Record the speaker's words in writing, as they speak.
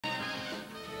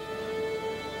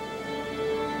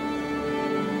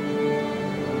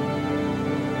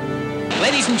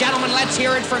Ladies and gentlemen, let's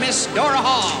hear it for Miss Dora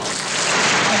Hall.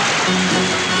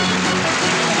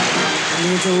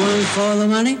 Little one for the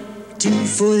money, 2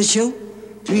 for the show,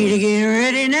 3 to get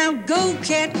ready. Now go,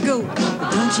 cat, go.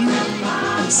 But don't you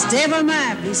step on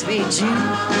my blue suede shoe.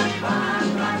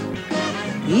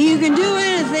 You can do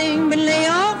anything but lay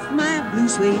off my blue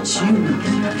suede shoe.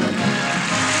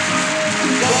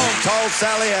 Long, tall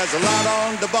Sally has a lot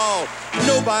on the ball.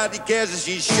 Nobody cares if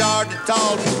she's short and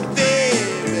tall.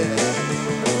 Baby,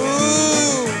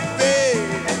 ooh, baby,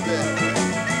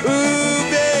 ooh,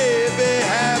 baby,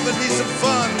 having me some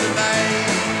fun tonight.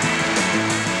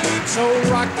 So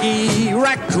Rocky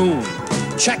Raccoon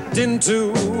checked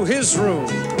into his room,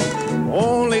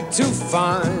 only to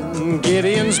find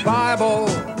Gideon's Bible,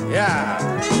 yeah.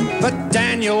 But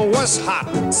Daniel was hot.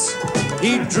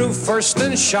 He drew first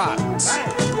and shot,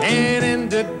 and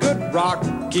ended good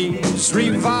Rocky's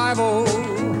revival.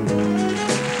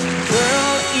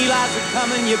 Girl, Eli's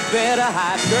a-comin', you better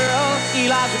hide. Girl,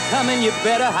 Eli's a-comin', you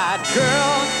better hide.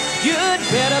 Girl, you'd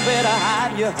better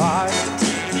hide your heart.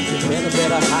 You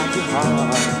better hide your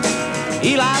heart.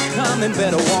 Eli's coming,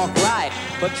 better walk right.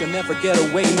 But you'll never get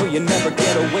away, no, you never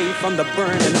get away from the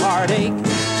burning heartache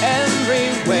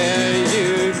everywhere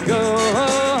you go.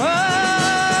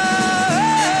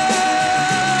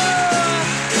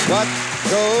 What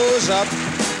goes up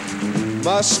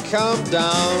must come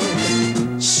down.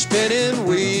 Spinning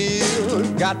wheel,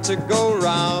 got to go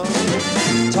round.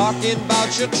 Talking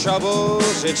about your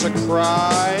troubles, it's a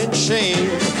crying shame.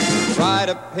 Ride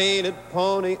a painted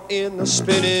pony in the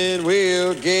spinning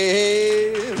wheel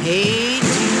game. Hey,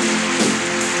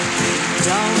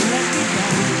 don't let me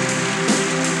down.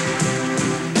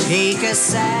 Take a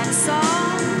sad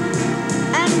song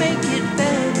and make it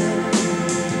better.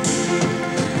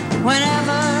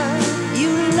 Whenever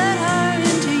you let her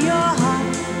into your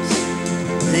heart,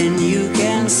 then you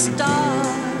can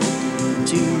start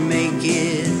to make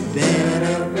it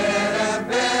better. Better,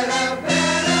 better,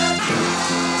 better.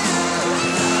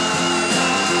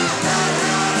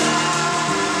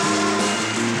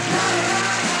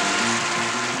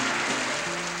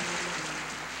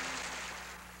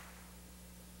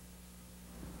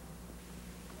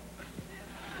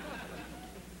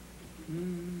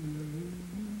 Mm.